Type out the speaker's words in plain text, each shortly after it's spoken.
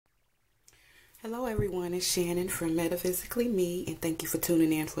Hello everyone, it's Shannon from Metaphysically Me, and thank you for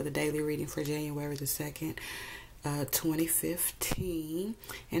tuning in for the daily reading for January the 2nd, 2015.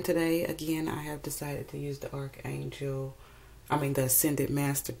 And today, again, I have decided to use the the Ascended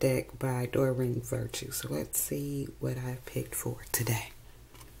Master deck by Doreen Virtue. So let's see what I've picked for today.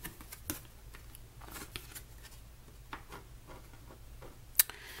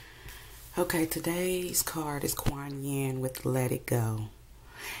 Okay, today's card is Kuan Yin with Let It Go.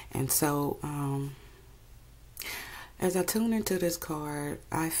 And so, as I tune into this card,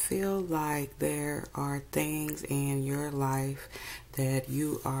 I feel like there are things in your life that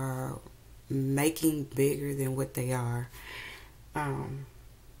you are making bigger than what they are.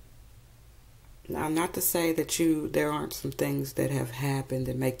 Now, not to say that there aren't some things that have happened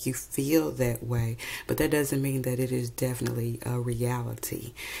that make you feel that way, but that doesn't mean that it is definitely a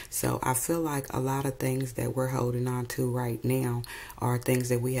reality. So I feel like a lot of things that we're holding on to right now are things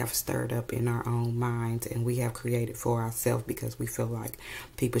that we have stirred up in our own minds and we have created for ourselves because we feel like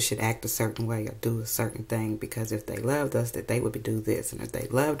people should act a certain way or do a certain thing because if they loved us, that they would do this, and if they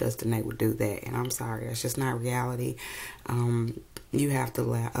loved us, then they would do that. And I'm sorry, it's just not reality. You have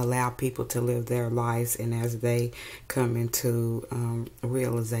to allow people to live their lives, and as they come into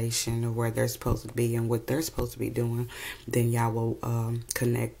realization of where they're supposed to be and what they're supposed to be doing, then y'all will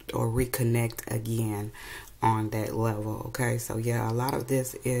connect or reconnect again on that level. Okay, so yeah, a lot of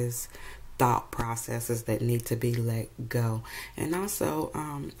this is thought processes that need to be let go. And also,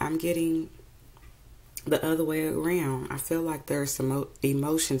 I'm getting the other way around. I feel like there are some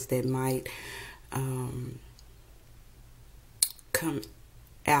emotions that might come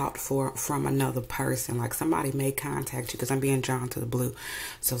out from another person. Like somebody may contact you, because I'm being drawn to the blue.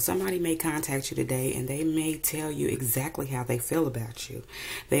 So somebody may contact you today and they may tell you exactly how they feel about you.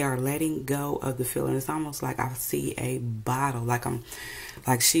 They are letting go of the feeling. It's almost like I see a bottle,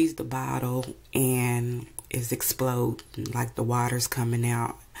 like she's the bottle and it's exploding, like the water's coming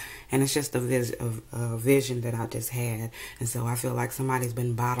out. And it's just a vision that I just had. And so I feel like somebody's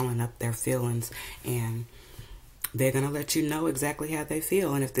been bottling up their feelings, and they're going to let you know exactly how they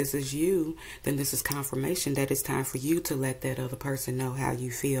feel. And if this is you, then this is confirmation that it's time for you to let that other person know how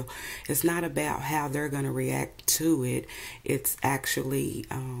you feel. It's not about how they're going to react to it. It's actually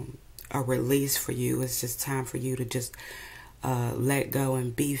a release for you. It's just time for you to just let go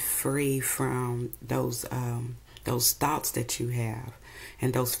and be free from those thoughts that you have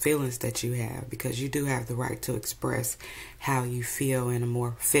and those feelings that you have, because you do have the right to express how you feel in a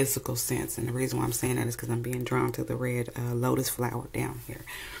more physical sense. And the reason why I'm saying that is because I'm being drawn to the red lotus flower down here.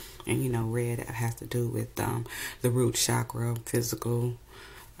 And you know, red has to do with the root chakra, physical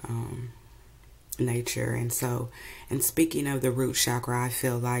nature. And so, and speaking of the root chakra, I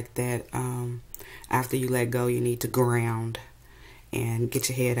feel like that after you let go, you need to ground and get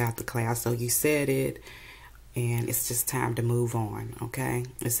your head out the clouds. So you said it, and it's just time to move on, okay?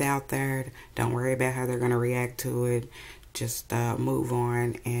 It's out there. Don't worry about how they're going to react to it. Just move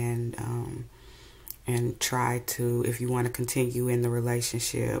on and try to, if you want to continue in the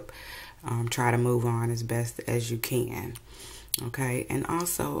relationship, try to move on as best as you can, okay? And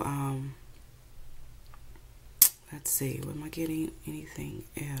also, let's see, am I getting anything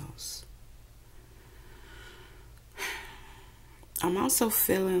else? I'm also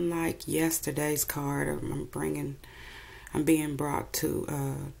feeling like yesterday's card, I'm being brought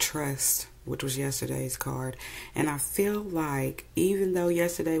to trust, which was yesterday's card. And I feel like even though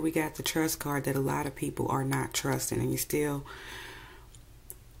yesterday we got the trust card, that a lot of people are not trusting, and you're still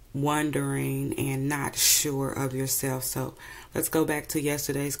wondering and not sure of yourself. So let's go back to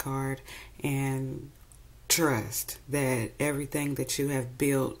yesterday's card and trust that everything that you have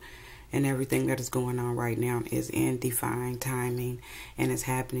built and everything that is going on right now is in divine timing and is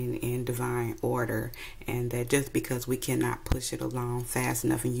happening in divine order. And that just because we cannot push it along fast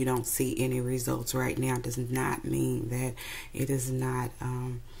enough and you don't see any results right now does not mean that it is not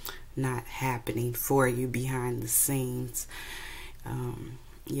happening for you behind the scenes.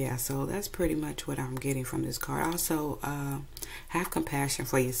 Yeah, so that's pretty much what I'm getting from this card. Also, have compassion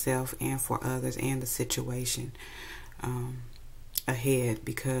for yourself and for others and the situation ahead,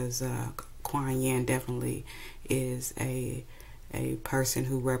 because Kuan Yin definitely is a person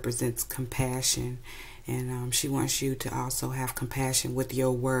who represents compassion, and she wants you to also have compassion with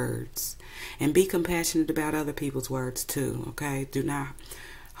your words and be compassionate about other people's words too, okay? Do not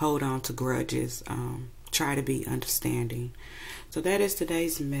hold on to grudges. Try to be understanding. So that is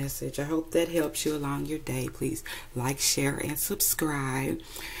today's message. I hope that helps you along your day. Please like, share, and subscribe.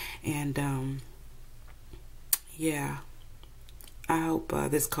 And yeah, I hope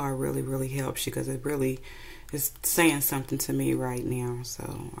this card really helps you, because it really it's saying something to me right now.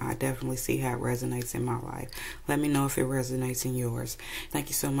 So I definitely see how it resonates in my life. Let me know if it resonates in yours. Thank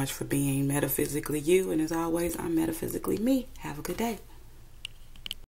you so much for being metaphysically you. And as always, I'm metaphysically me. Have a good day.